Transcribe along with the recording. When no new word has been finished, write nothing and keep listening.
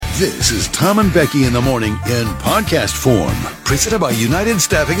This is Tom and Becky in the morning in podcast form. Presented by United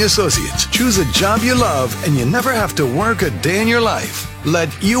Staffing Associates. Choose a job you love and you never have to work a day in your life.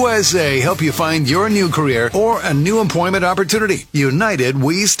 Let USA help you find your new career or a new employment opportunity. United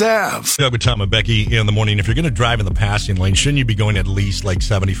We Staff. Doug with Tom and Becky in the morning. If you're going to drive in the passing lane, shouldn't you be going at least like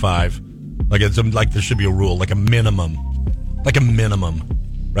 75? Like there should be a rule, like a minimum,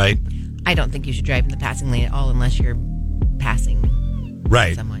 right? I don't think you should drive in the passing lane at all unless you're passing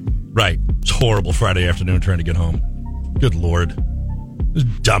someone. Right. It's horrible Friday afternoon trying to get home. Good Lord. There's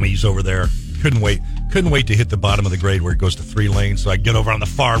dummies over there. Couldn't wait to hit the bottom of the grade where it goes to 3 lanes so I get over on the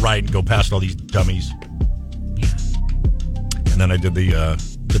far right and go past all these dummies. And then I did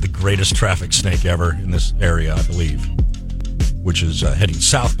the greatest traffic snake ever in this area, I believe, which is heading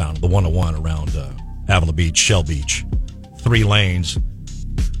southbound, the 101 around Avila Beach, Shell Beach. 3 lanes.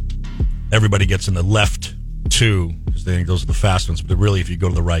 Everybody gets in the left 2 because they think those are the fast ones. But really, if you go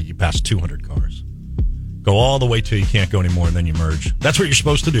to the right, you pass 200 cars. Go all the way till you can't go anymore, and then you merge. That's what you're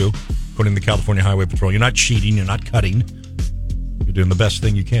supposed to do, according to the California Highway Patrol. You're not cheating. You're not cutting. You're doing the best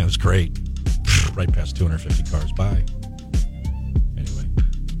thing you can. It's great. Right past 250 cars. Bye. Anyway.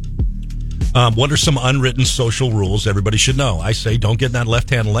 What are some unwritten social rules everybody should know? I say don't get in that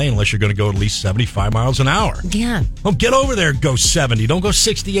left-hand lane unless you're going to go at least 75 miles an hour. Yeah. Don't get over there and go 70. Don't go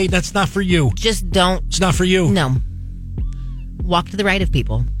 68. That's not for you. Just don't. It's not for you. No. Walk to the right of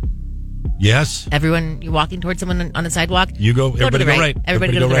people. Yes. Everyone, you're walking towards someone on the sidewalk. You go. Everybody go right.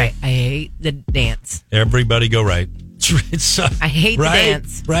 Everybody go to the right. I hate the dance. Everybody go right. I hate the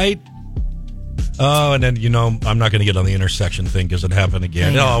dance. Right. Oh, and then I'm not going to get on the intersection thing because it happened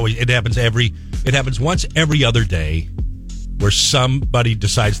again. It happens once every other day, where somebody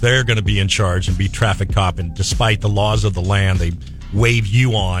decides they're going to be in charge and be traffic cop, and despite the laws of the land, they wave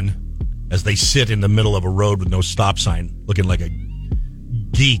you on as they sit in the middle of a road with no stop sign, looking like a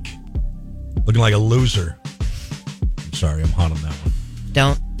geek. Looking like a loser. I'm sorry, I'm hot on that one.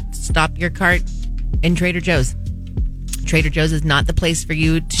 Don't stop your cart in Trader Joe's. Trader Joe's is not the place for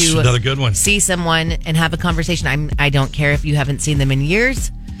you to another good one. See someone and have a conversation. I don't care if you haven't seen them in years.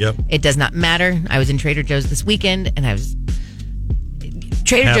 Yep. It does not matter. I was in Trader Joe's this weekend, and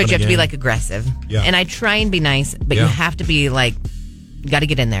Trader Joe's, you have to be like aggressive. Yeah. And I try and be nice, but you have to be like, you got to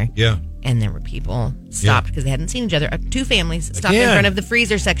get in there. Yeah. And there were people stopped because they hadn't seen each other. 2 families stopped in front of the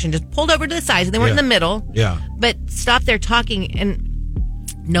freezer section, just pulled over to the sides, and they weren't in the middle. Yeah. But stopped there talking, and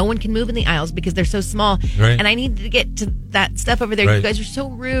no one can move in the aisles because they're so small. Right. And I need to get to that stuff over there. Right. You guys are so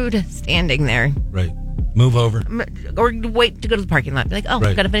rude standing there. Right. Move over. Or wait to go to the parking lot. Be like,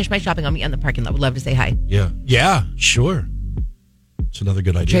 I've got to finish my shopping. I'll meet you in the parking lot. Would love to say hi. Yeah. Yeah, sure. It's another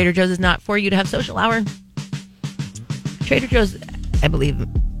good idea. Trader Joe's is not for you to have social hour. Trader Joe's, I believe,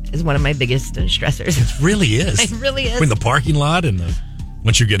 is one of my biggest stressors. It really is. It really is. In the parking lot and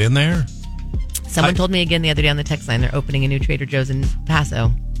once you get in there. Someone told me again the other day on the text line they're opening a new Trader Joe's in Paso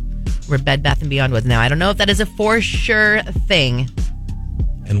where Bed Bath & Beyond was. Now, I don't know if that is a for sure thing.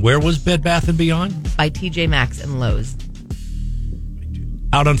 And where was Bed Bath & Beyond? By TJ Maxx and Lowe's.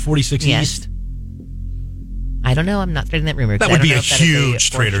 Out on 46 East? I don't know. I'm not spreading that rumor. That would be a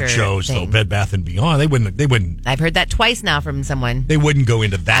huge Trader Joe's, though. Bed Bath & Beyond. They wouldn't. I've heard that twice now from someone. They wouldn't go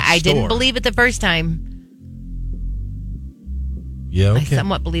into that store. I didn't believe it the first time. Yeah, okay. I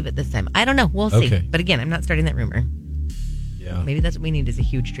somewhat believe it this time. I don't know. We'll see. Okay. But again, I'm not starting that rumor. Yeah. Maybe that's what we need is a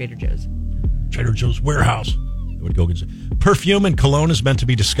huge Trader Joe's. Trader Joe's warehouse. It would go get perfume and cologne is meant to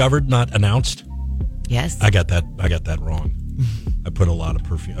be discovered, not announced. Yes. I got that wrong. I put a lot of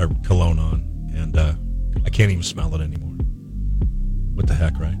perfume or cologne on, and I can't even smell it anymore. What the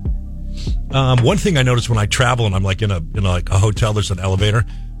heck, right? One thing I notice when I travel and I'm like in a hotel, there's an elevator,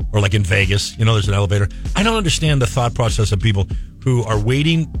 or like in Vegas, there's an elevator. I don't understand the thought process of people who are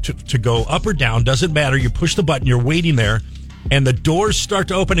waiting to go up or down. Doesn't matter. You push the button. You're waiting there, and the doors start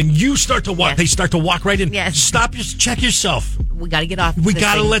to open, and you start to walk. Yes. They start to walk right in. Yes. Stop. Just check yourself. We got to get off. We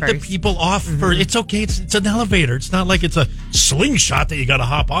got to let first. the people off. Mm-hmm. It's okay. It's an elevator. It's not like it's a slingshot that you got to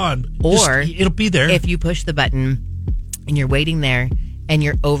hop on. Or it'll be there if you push the button, and you're waiting there, and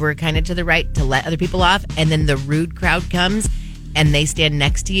you're over kind of to the right to let other people off, and then the rude crowd comes. And they stand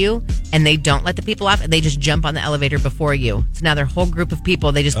next to you, and they don't let the people off, and they just jump on the elevator before you. So now their whole group of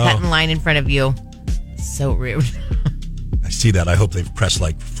people, they just cut in line in front of you. So rude. I see that. I hope they've pressed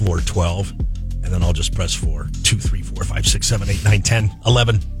like floor 12, and then I'll just press 4, 2, 3, 4, 5, 6, 7, 8, 9, 10,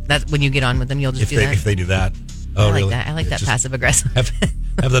 11. That's when you get on with them, you'll just do that? If they do that. Oh, I like that. I like that passive aggressive.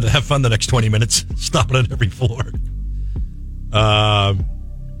 Have fun the next 20 minutes, stopping at every floor.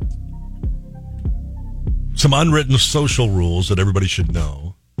 Some unwritten social rules that everybody should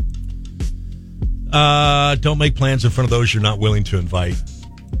know. Don't make plans in front of those you're not willing to invite.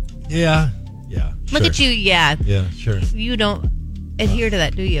 Yeah. Look at you, yeah. Yeah, sure. You don't adhere to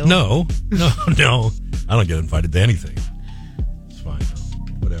that, do you? No. I don't get invited to anything. It's fine.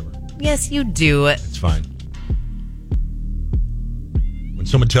 Whatever. Yes, you do. It's fine. When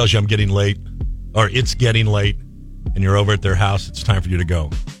someone tells you I'm getting late, or it's getting late, and you're over at their house, it's time for you to go.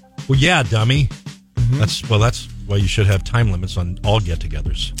 Well, yeah, dummy. Mm-hmm. That's why you should have time limits on all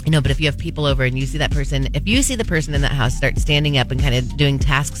get-togethers. I know, but if you have people over and you see that person, if you see the person in that house start standing up and kind of doing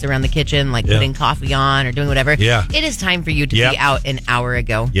tasks around the kitchen, like putting coffee on or doing whatever, it is time for you to be out an hour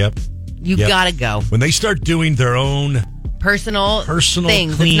ago. Yep. You gotta go. When they start doing their own personal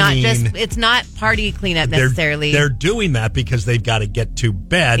things, cleaning, it's not party cleanup necessarily. They're doing that because they've got to get to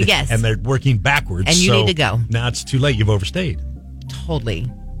bed, and they're working backwards. And you need to go. Now it's too late. You've overstayed. Totally.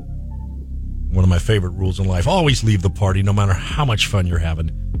 One of my favorite rules in life: always leave the party, no matter how much fun you're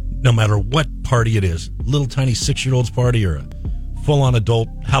having, no matter what party it is, little tiny 6-year-old's party or a full-on adult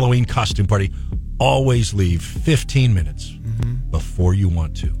Halloween costume party. Always leave 15 minutes before you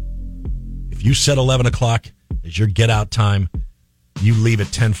want to. If you set 11 o'clock as your get-out time, you leave at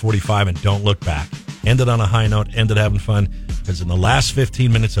 10:45 and don't look back. End it on a high note, end it having fun, because in the last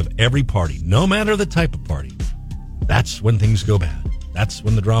 15 minutes of every party, no matter the type of party, that's when things go bad. That's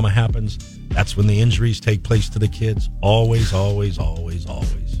when the drama happens. That's when the injuries take place to the kids. Always, always, always,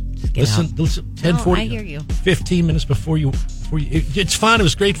 always. Listen, 10:40. I hear you. 15 minutes before you. It's fun. It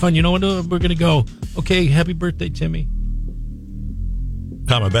was great fun. You know what? We're going to go. Okay, happy birthday, Timmy.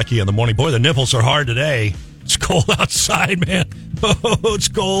 Tom and Becky in the morning. Boy, the nipples are hard today. It's cold outside, man. Oh, it's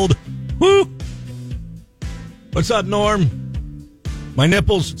cold. Woo! What's up, Norm? My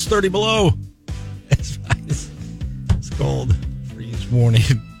nipples, it's 30 below. It's cold. Freeze warning.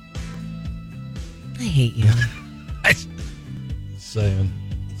 I hate you. Just saying.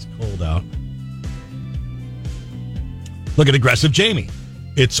 It's cold out. Look at aggressive Jamie.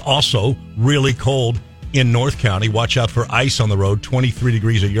 It's also really cold in North County. Watch out for ice on the road. 23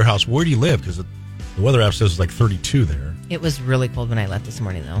 degrees at your house. Where do you live? Because the weather app says it's like 32 there. It was really cold when I left this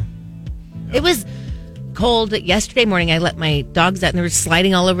morning, though. Yeah. It was cold yesterday morning. I let my dogs out, and they were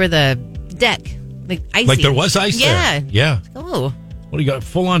sliding all over the deck. Like icy. Like there was ice there? Yeah. Oh. What do you got?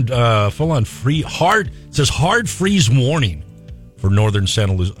 Full on free, hard. It says hard freeze warning for northern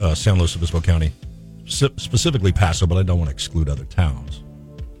San Luis Obispo County, specifically Paso, but I don't want to exclude other towns.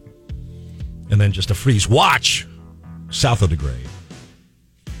 And then just a freeze watch south of the grade.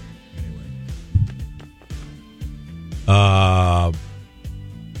 Anyway.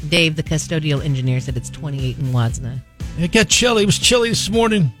 Dave, the custodial engineer, said it's 28 in Wazna. It got chilly. It was chilly this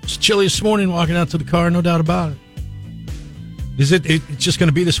morning. It was chilly this morning walking out to the car, no doubt about it. Is it's just going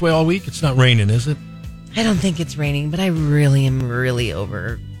to be this way all week? It's not raining, is it? I don't think it's raining, but I really am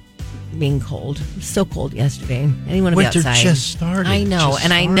over being cold. It was so cold yesterday. I didn't want to be outside. Winter just started. I know,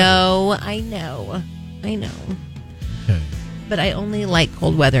 I know. Okay. But I only like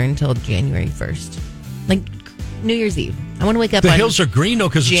cold weather until January 1st. Like New Year's Eve. I want to wake up The on hills are green, though,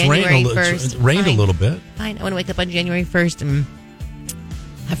 because it's rained a little bit. Fine. I want to wake up on January 1st and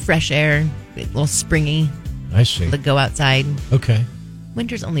have fresh air, a little springy. I see. To go outside. Okay.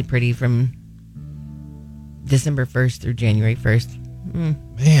 Winter's only pretty from December 1st through January 1st.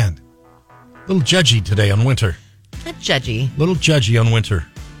 Man, a little judgy today on winter. Not judgy. A little judgy on winter.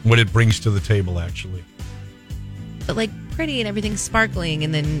 What it brings to the table, actually. But like pretty and everything's sparkling,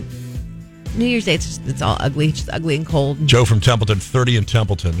 and then New Year's Day, it's all ugly. It's just ugly and cold. Joe from Templeton, 30 in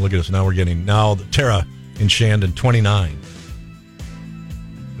Templeton. Look at us. Now Tara in Shandon, 29.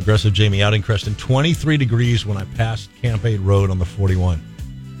 Aggressive Jamie out in Creston, 23 degrees when I passed Camp 8 Road on the 41.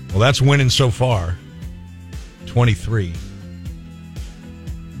 Well, that's winning so far. 23.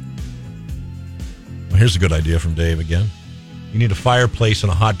 Well, here's a good idea from Dave again. You need a fireplace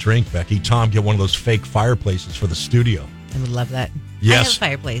and a hot drink, Becky. Tom, get one of those fake fireplaces for the studio. I would love that. Yes. I have a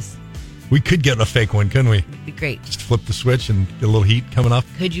fireplace. We could get a fake one, couldn't we? It'd be great. Just flip the switch and get a little heat coming up.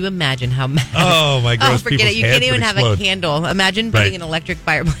 Could you imagine how mad? Oh, my gosh. Oh, forget it. You can't even have a candle. Imagine putting an electric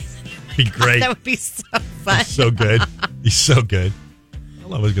fireplace. Be great. That would be so fun. He's so good. He's so good. I don't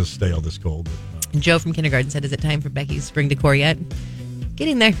know if it's going to stay all this cold. But, Joe from kindergarten said, is it time for Becky's spring decor yet?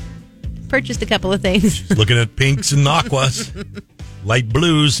 Getting there. Purchased a couple of things. She's looking at pinks and aquas. Light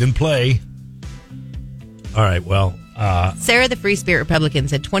blues in play. All right, well. Sarah, the Free Spirit Republican,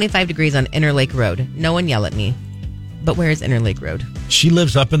 said 25 degrees on Interlake Road. No one yell at me. But where is Interlake Road? She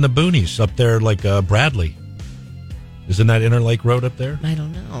lives up in the boonies, up there like Bradley. Isn't that Interlake Road up there? I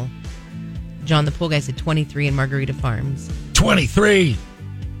don't know. John, the pool guy, said 23 in Margarita Farms. 23!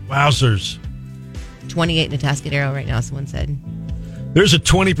 Wowzers. 28 in Atascadero right now, someone said. There's a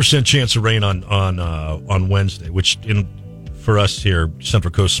 20% chance of rain on Wednesday, which in for us here,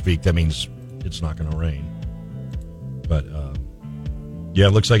 Central Coast speak, that means it's not going to rain. But yeah,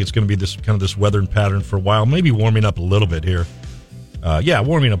 it looks like it's going to be this weather pattern for a while. Maybe warming up a little bit here.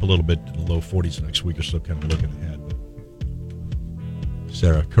 Warming up a little bit in the low 40s next week or so. Kind of looking ahead. But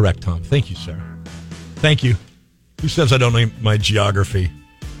Sarah, correct, Tom. Thank you, Sarah. Thank you. Who says I don't know my geography,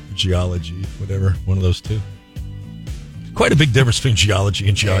 geology, whatever? One of those two. Quite a big difference between geology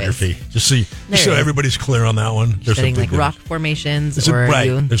and geography. Just so everybody's clear on that one. There's studying like rock formations,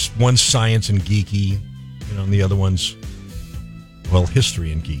 There's one science and geeky, and the other one's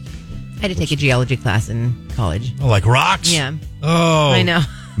history and geeky. I had to take a geology class in college. Oh, like rocks? Yeah. Oh, I know.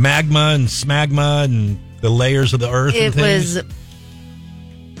 Magma and smagma and the layers of the earth.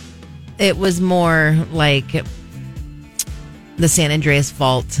 It was more like the San Andreas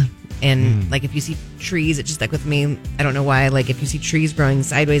Fault. And like if you see trees, it just stuck with me. I don't know why. Like if you see trees growing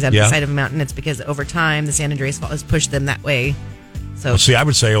sideways out of the side of a mountain, it's because over time the San Andreas Fault has pushed them that way. So I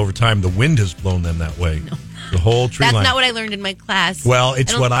would say over time the wind has blown them that way. No. The whole tree line. That's not what I learned in my class. Well,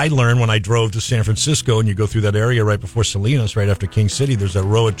 it's what I learned when I drove to San Francisco, and you go through that area right before Salinas, right after King City. There's a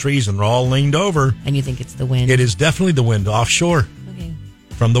row of trees, and they're all leaned over. And you think it's the wind? It is definitely the wind offshore. Okay.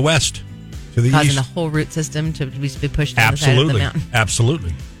 From the west to the east. Causing the whole root system to be pushed down the side of the mountain.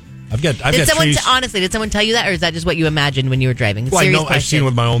 Absolutely. I've got trees. Honestly, did someone tell you that, or is that just what you imagined when you were driving? Well, I know I've seen it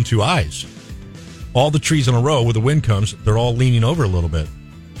with my own two eyes. All the trees in a row where the wind comes, they're all leaning over a little bit.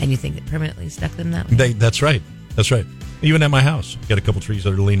 And you think it permanently stuck them that way? That's right. That's right. Even at my house, I've got a couple trees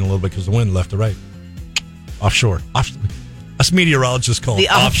that are leaning a little bit because the wind left to right. Offshore. Us meteorologists call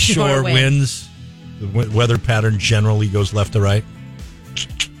it offshore winds. The weather pattern generally goes left to right.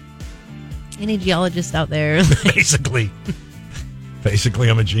 Any geologists out there? Basically,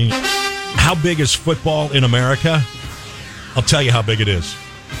 I'm a genius. How big is football in America? I'll tell you how big it is.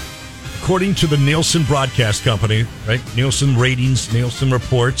 According to the Nielsen Broadcast Company, right? Nielsen ratings, Nielsen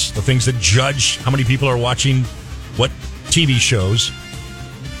reports, the things that judge how many people are watching what TV shows.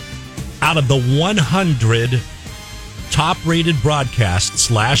 Out of the 100 top-rated broadcasts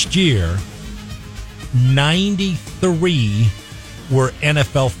last year, 93 were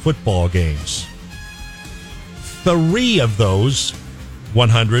NFL football games. 3 of those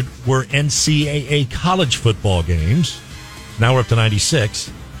 100 were NCAA college football games. Now we're up to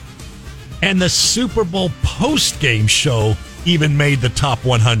 96. And the Super Bowl post-game show even made the top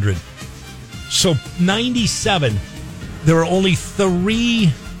 100. So 97, there are only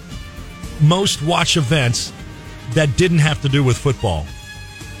 3 most watched events that didn't have to do with football.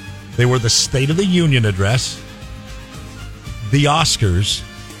 They were the State of the Union address, the Oscars,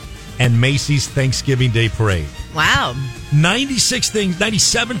 and Macy's Thanksgiving Day Parade. Wow. 97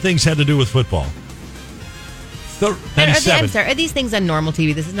 things had to do with football. 97. Are these things on normal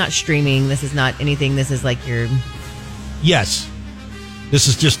TV? This is not streaming. This is not anything. This is like your... Yes. This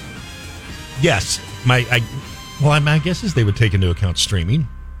is just... Yes. My guess is they would take into account streaming.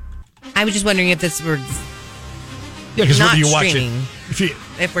 I was just wondering if this were... Yeah, because whether you watch streaming. it...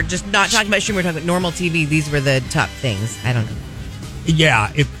 If we're just not talking about streaming, we're talking about normal TV, these were the top things. I don't know.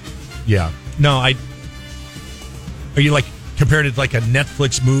 Yeah. No, Are you like... compared to like a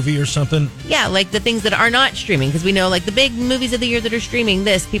Netflix movie or something? Yeah, like the things that are not streaming, because we know like the big movies of the year that are streaming,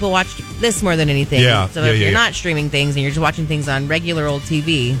 people watched this more than anything. Yeah, so if you're not streaming things and you're just watching things on regular old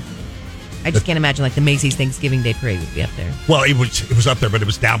TV, I just can't imagine like the Macy's Thanksgiving Day Parade would be up there. Well, it was up there, but it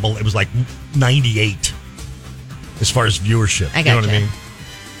was down below. It was like 98 as far as viewership. I gotcha. You know what I mean?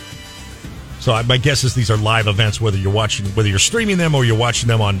 So my guess is these are live events, whether you're streaming them or you're watching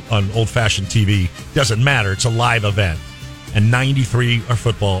them on old-fashioned TV. Doesn't matter. It's a live event. And 93 are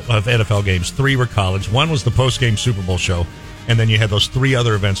NFL games. 3 were college. 1 was the post-game Super Bowl show. And then you had those 3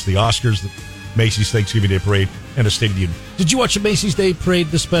 other events, the Oscars, the Macy's Thanksgiving Day Parade, and the State of the Union. Did you watch the Macy's Day Parade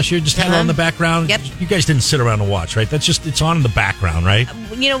this past year? Just had it on the background? Yep. You guys didn't sit around and watch, right? It's on in the background, right?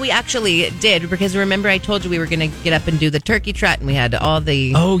 We actually did, because remember I told you we were going to get up and do the turkey trot, and we had all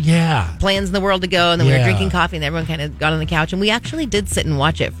the plans in the world to go, and then we were drinking coffee, and everyone kind of got on the couch, and we actually did sit and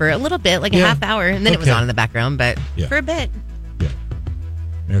watch it for a little bit, like a half hour, and then it was on in the background, but for a bit. Yeah.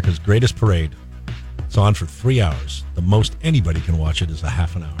 America's greatest parade. It's on for 3 hours. The most anybody can watch it is a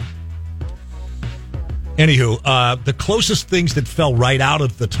half an hour. Anywho, the closest things that fell right out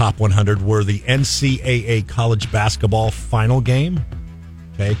of the top 100 were the NCAA college basketball final game.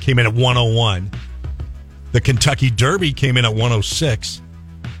 Okay, came in at 101. The Kentucky Derby came in at 106.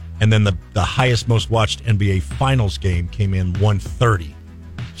 And then the highest most watched NBA Finals game came in 130.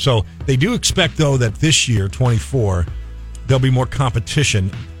 So they do expect, though, that this year, 24, there'll be more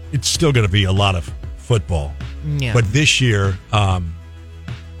competition. It's still going to be a lot of football. Yeah. But this year...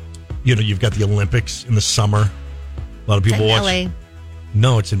 you've got the Olympics in the summer. A lot of people Is that watch. in LA?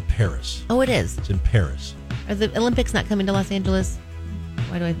 No, it's in Paris. Oh, it is. It's in Paris. Are the Olympics not coming to Los Angeles?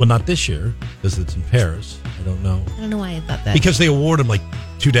 Why do I? Well, not this year because it's in Paris. I don't know. I don't know why I thought that. Because they award them like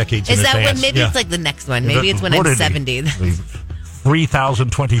 2 decades in is that advance. when? Maybe it's like the next one. Maybe it's when I'm 70.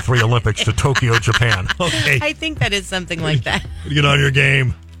 3023 Olympics to Tokyo, Japan. Okay. I think that is something like that. Get on your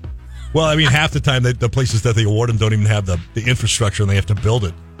game. Well, I mean, half the time the places that they award them don't even have the infrastructure, and they have to build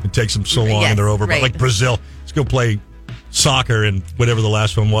it. It takes them so long, Yes, and they're over. right. But like Brazil, let's go play soccer and whatever the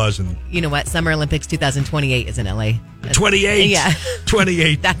last one was. And You know what? Summer Olympics 2028 is in LA. 28. Yeah.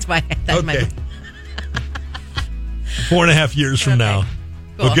 28. That's why. That's Okay. my. 4.5 years from now.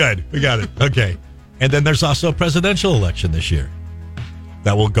 Cool. Well, good. We got it. Okay. And then there's also a presidential election this year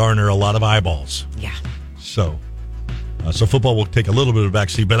that will garner a lot of eyeballs. Yeah. So football will take a little bit of a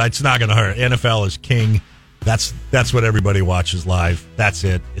backseat, but it's not going to hurt. NFL is king. That's what everybody watches live. That's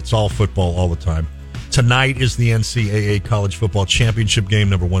it. It's all football all the time. Tonight is the NCAA College Football Championship game.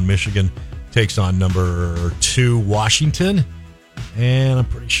 Number 1 Michigan takes on number 2 Washington, and I'm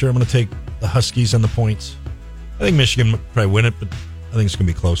pretty sure I'm going to take the Huskies and the points. I think Michigan will probably win it, but I think it's going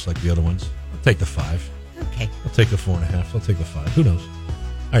to be close like the other ones. I'll take the 5. Okay. I'll take the 4.5. I'll take the 5. Who knows?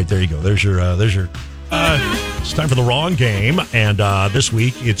 All right, there you go. There's your. It's time for the wrong game, and this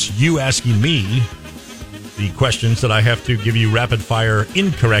week it's you asking me the questions that I have to give you rapid fire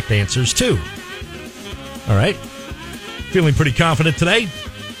incorrect answers to. All right, feeling pretty confident today.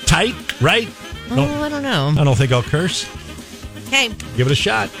 Tight, right? I don't know. I don't think I'll curse. Okay. Give it a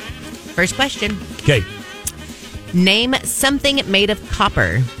shot. First question. Okay, Name something made of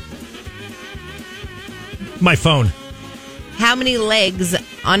copper. my phone. How many legs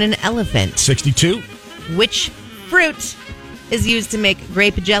on an elephant? 62 Which fruit is used to make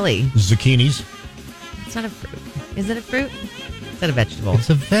grape jelly? zucchinis. It's not a fruit. Is it a fruit? Is that a vegetable? It's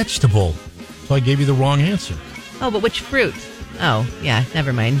a vegetable. So I gave you the wrong answer. Oh, but which fruit? Oh, yeah,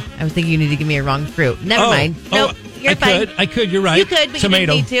 never mind. I was thinking you need to give me a wrong fruit. Never mind. Nope, you're fine. I could. You're right. You could, but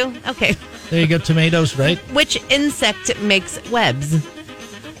Tomato. you didn't need to. Okay. There you go. Tomatoes, right? Which insect makes webs?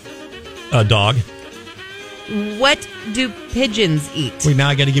 A dog. What do pigeons eat? Wait, now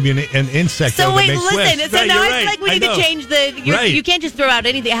I got to give you an insect. So though, wait, that makes listen. webs. So Right, now you're I right. feel like we I need know. to change the. Right. You can't just throw out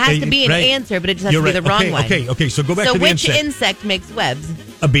anything. It has to be an Right. answer, but it just has You're to be the right. wrong one. Okay. So go back So to the which insect. insect makes webs?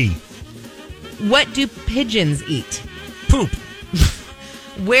 A bee. What do pigeons eat? Poop.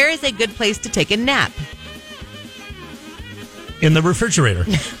 Where is a good place to take a nap? In the refrigerator.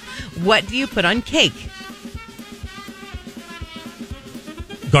 What do you put on cake?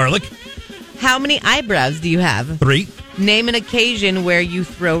 Garlic. How many eyebrows do you have? 3. Name an occasion where you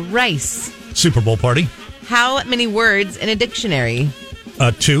throw rice. Super Bowl party. How many words in a dictionary?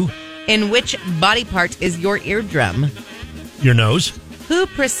 2. In which body part is your eardrum? Your nose. Who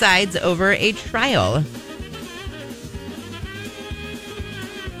presides over a trial?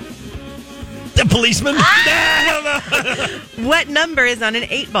 The policeman. What number is on an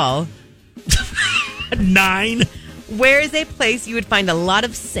 8-ball? 9. Where is a place you would find a lot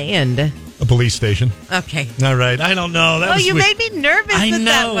of sand? A police station. Okay. All right. I don't know. That Oh, was you weird. made me nervous I with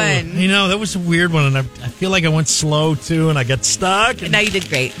know. that one. I know. That was a weird one, and I feel like I went slow too, and I got stuck. And, No, you did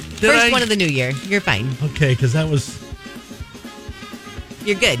great. Did First I? one of the new year. You're fine. okay, because that was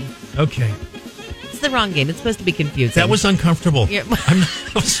You're good. okay. It's the wrong game. It's supposed to be confusing. That was uncomfortable. You're- I'm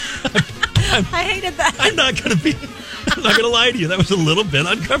I hated that. I'm not going to lie to you. That was a little bit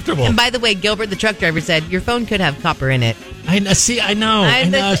uncomfortable. And by the way, Gilbert, the truck driver, said your phone could have copper in it. I know.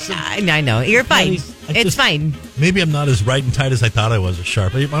 I know. You're fine. It's fine. Maybe I'm not as right and tight as I thought I was, or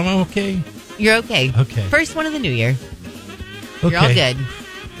sharp. I'm okay. You're okay. Okay. First one of the new year. Okay. You're all good.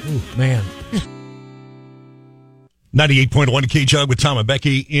 Ooh, man. 98.1 K-Jug with Tom and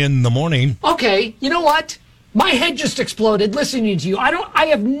Becky in the morning. Okay, you know what? My head just exploded listening to you. I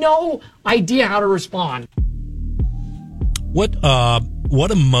have no idea how to respond. What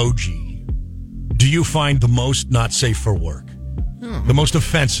emoji do you find the most not safe for work? The most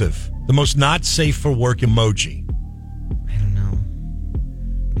offensive, the most not safe for work emoji? I don't know.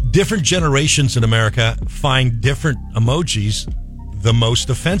 Different generations in America find different emojis the most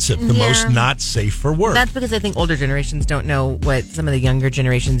offensive, the most not safe for work. That's because I think older generations don't know what some of the younger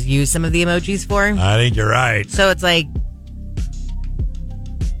generations use some of the emojis for. I think you're right. So it's like,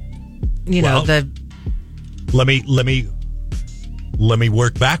 Well, Let me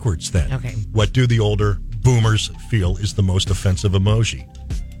work backwards then. Okay. What do the older boomers feel is the most offensive emoji?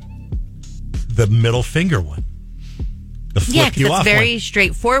 The middle finger one. The flip yeah, because you it's off very one.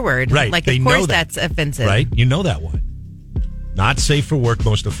 straightforward. Right. Like, They of know course that. that's offensive. Right? You know that one. Not safe for work,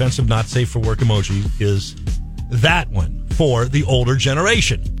 most offensive, not safe for work emoji is that one for the older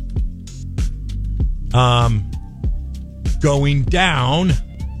generation. going down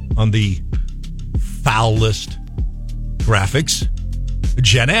on the foulest graphics.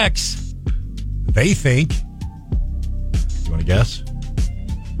 Gen X, they think, you want to guess?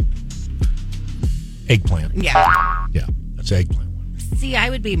 Eggplant. Yeah. Yeah, that's eggplant one. See, I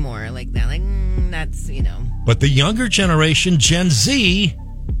would be more like that. Like, that's, But the younger generation, Gen Z,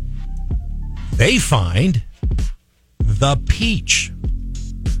 they find the peach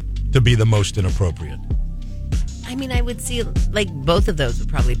to be the most inappropriate. I mean, I would see, like, both of those would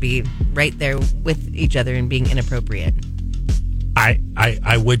probably be right there with each other and being inappropriate.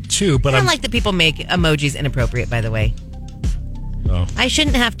 I would too, but I don't like that people make emojis inappropriate, by the way. Oh. I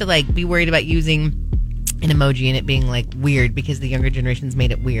shouldn't have to, like, be worried about using an emoji and it being, like, weird because the younger generations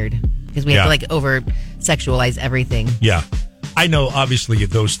made it weird. Because we have to, like, over-sexualize everything. Yeah. I know, obviously,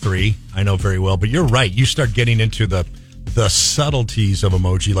 those three, I know very well, but you're right. You start getting into the subtleties of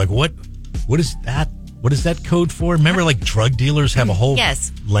emoji. Like, what is that? What is that code for? Remember, like, drug dealers have a whole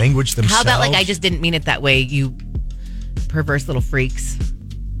language themselves? How about, like, I just didn't mean it that way, you perverse little freaks?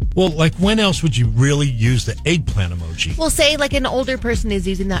 Well, like, when else would you really use the eggplant emoji? Well, say, like, an older person is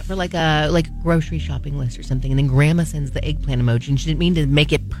using that for, like, a grocery shopping list or something, and then Grandma sends the eggplant emoji, and she didn't mean to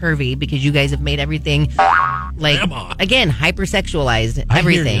make it pervy because you guys have made everything, like, Grandma. Again, hypersexualized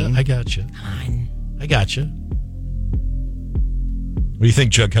everything. I got you. Come on. I got you. What do you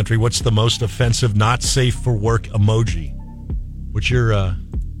think, Jug Country? What's the most offensive, not safe for work emoji? What's your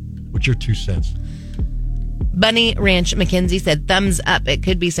 2 cents? Bunny Ranch McKenzie said, thumbs up. It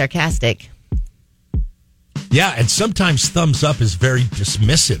could be sarcastic. Yeah, and sometimes thumbs up is very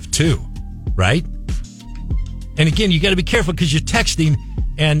dismissive, too, right? And again, you got to be careful because you're texting,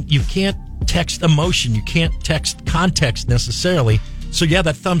 and you can't text emotion. You can't text context necessarily. So, yeah,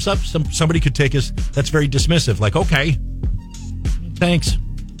 that thumbs up, somebody could take as, that's very dismissive. Like, okay, thanks.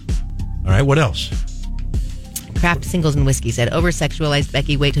 All right, what else? Craft Singles and Whiskey said, over-sexualized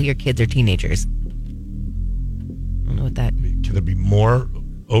Becky, wait till your kids are teenagers. I don't know what that... Can there be more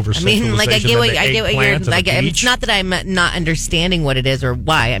over-sexualization? I mean, like, I get what you're... Like, it's not that I'm not understanding what it is or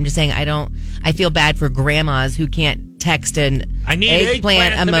why. I'm just saying I feel bad for grandmas who can't text an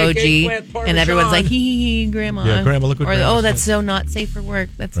eggplant emoji, and everyone's like, hee, grandma. Yeah, grandma, look what or, grandma that's said. so not safe for work.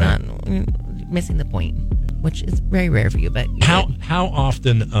 That's right. not... Missing the point, which is very rare for you, but... How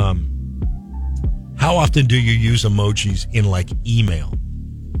often do you use emojis in, like, email?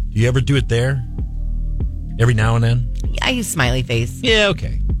 Do you ever do it there? Every now and then? I use smiley face. Yeah,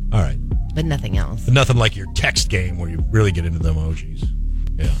 okay. All right. But nothing else. But nothing like your text game where you really get into the emojis.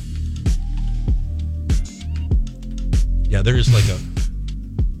 Yeah. Yeah, there is like a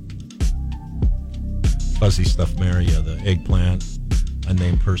fuzzy stuff, Mary. Yeah, the eggplant, a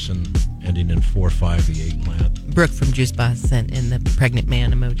named person ending in 4-5, the eggplant. Brooke from Juice Boss sent in the pregnant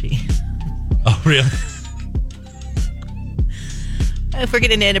man emoji. Oh, really? If we're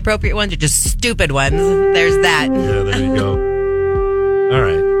getting inappropriate ones or just stupid ones, there's that. Yeah, there you go. All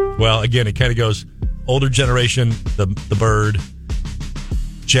right. Well, again, it kind of goes older generation, the bird,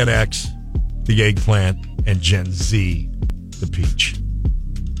 Gen X, the eggplant, and Gen Z, the peach.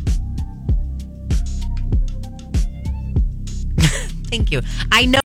 Thank you. I know.